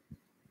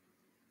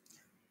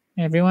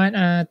 Everyone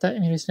type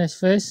mirror slash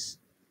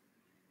first.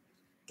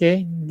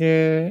 Okay,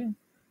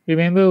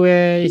 remember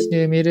where is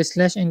the mirror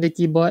slash in the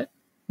keyboard?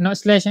 Not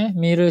slash,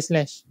 mirror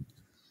slash.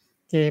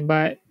 Okay,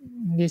 but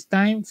this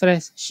time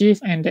press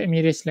shift and that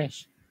mirror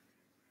slash,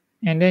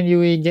 and then you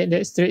will get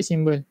that straight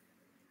symbol.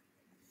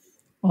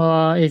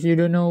 Or if you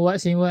don't know what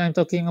symbol I'm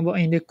talking about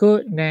in the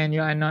code, then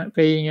you are not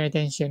paying your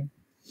attention.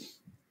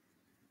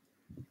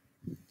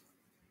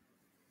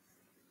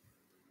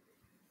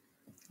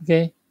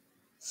 Okay,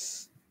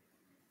 so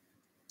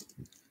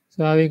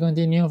I will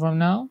continue from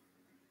now.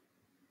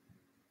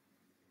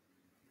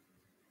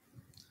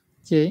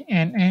 Okay,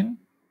 and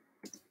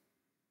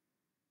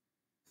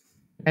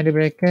add a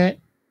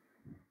bracket.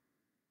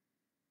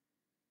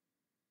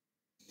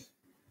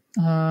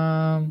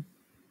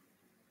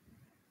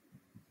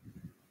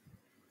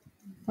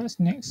 What's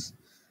next?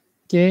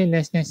 Okay,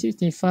 less than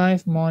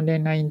 65, more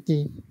than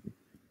 90.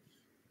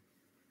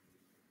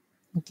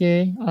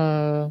 Okay,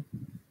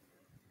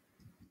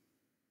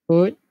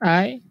 put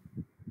I.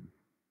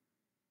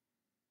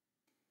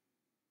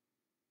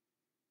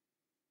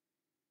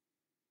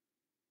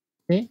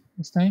 Okay,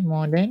 this time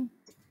more than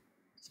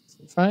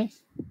 65.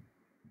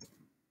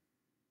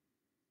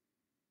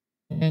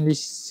 And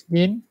this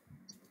again,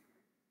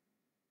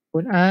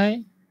 put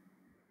I.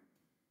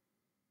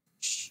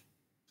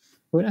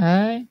 Put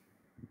I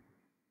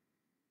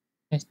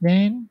less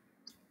than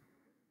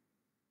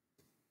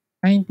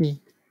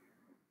 90.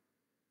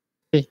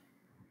 Okay,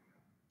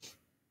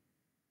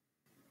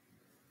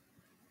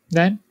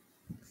 done.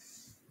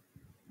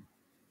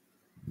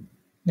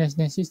 Less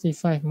than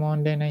 65, more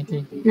than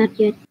 90. Not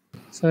yet.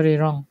 Sorry,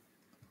 wrong.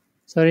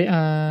 Sorry,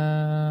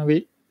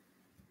 wait.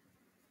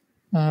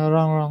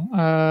 Wrong.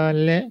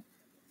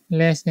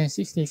 Less than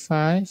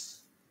 65.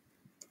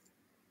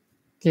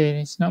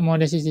 Okay, it's not more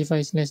than 65,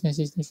 it's less than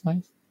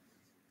 65.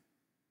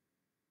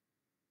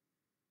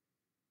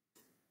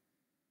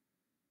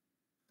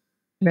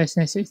 Less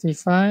than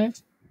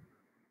 65,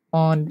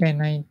 more than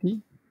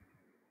 90.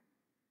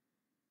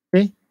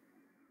 Okay,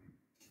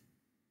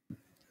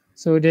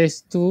 so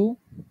there's two,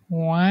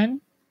 one,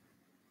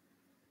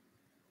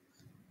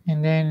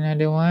 and then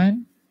another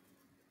one.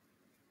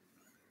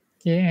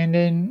 Okay, and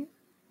then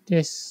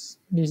there's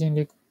this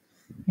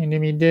in the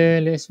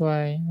middle, that's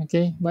why.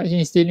 Okay, but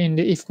it's still in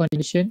the if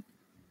condition.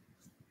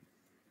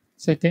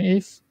 Second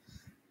if,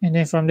 and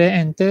then from there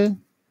enter.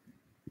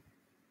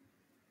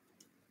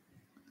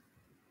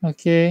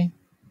 Okay,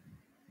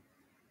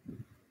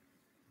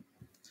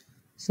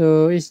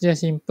 so it's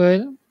just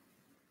simple.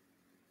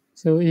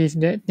 So if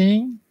that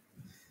thing,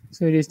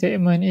 so the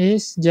statement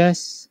is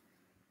just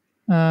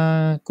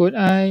code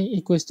I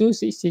equals to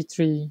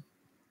 63.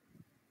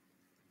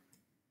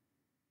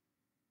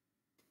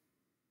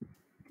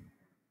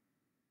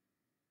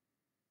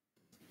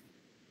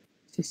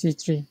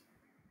 63.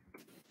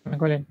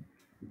 Colin.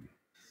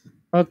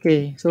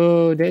 Okay,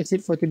 so that's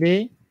it for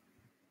today.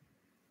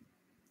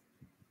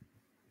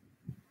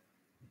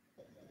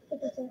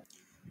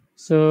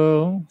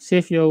 So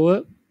save your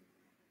work.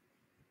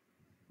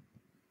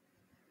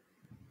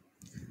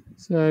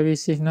 So I will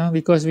save now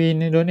because we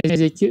don't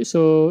execute.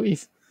 So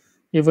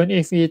even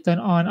if we turn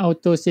on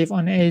auto save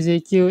on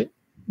execute,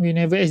 we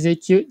never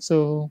execute.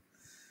 So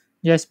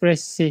just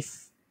press save.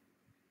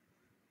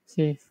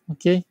 Save.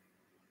 Okay.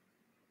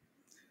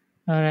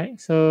 All right.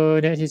 So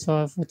that is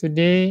all for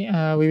today.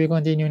 We will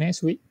continue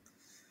next week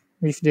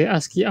with the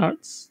ASCII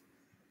Arts.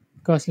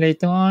 Because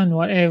later on,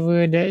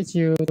 whatever that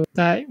you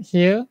type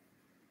here,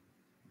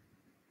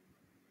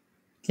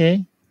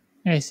 okay,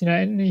 as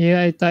right here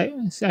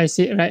I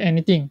say write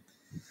anything.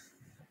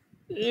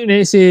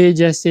 Let's say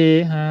just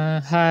say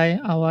hi,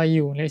 how are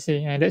you? Let's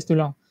say that's too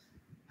long.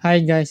 Hi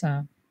guys,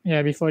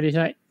 yeah, before this,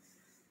 right?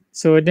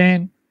 So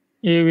then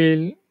it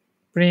will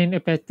print a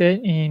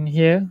pattern in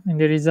here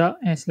and the result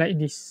as like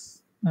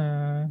this.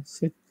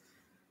 So,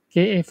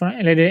 okay, from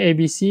letter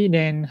ABC,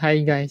 then hi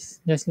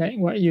guys, just like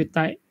what you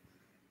type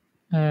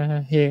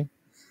here.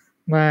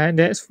 But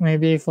that's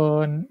maybe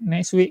for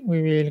next week.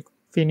 We will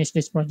finish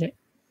this project.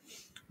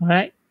 All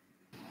right.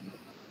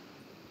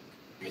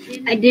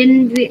 I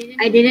didn't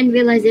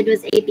realize it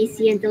was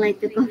APC until I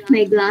took off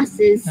my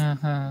glasses.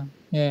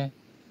 Yeah.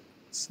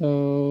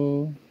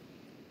 So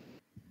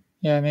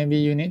yeah, maybe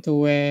you need to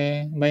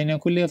wear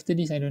binocular after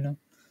this. I don't know.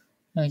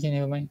 Okay,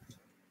 never mind.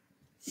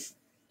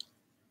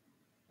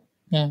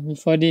 Yeah,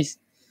 before this,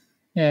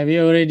 yeah, we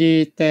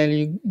already tell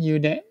you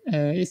that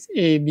it's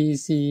A B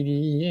C D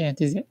E F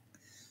Z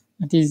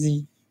until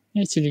Z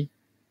actually.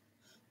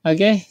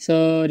 Okay,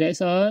 so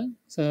that's all.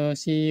 So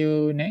see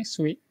you next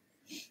week.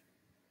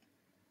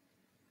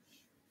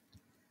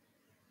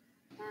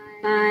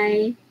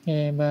 Bye.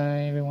 Okay,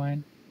 bye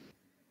everyone.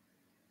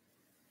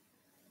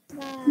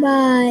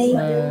 Bye.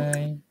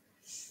 Bye.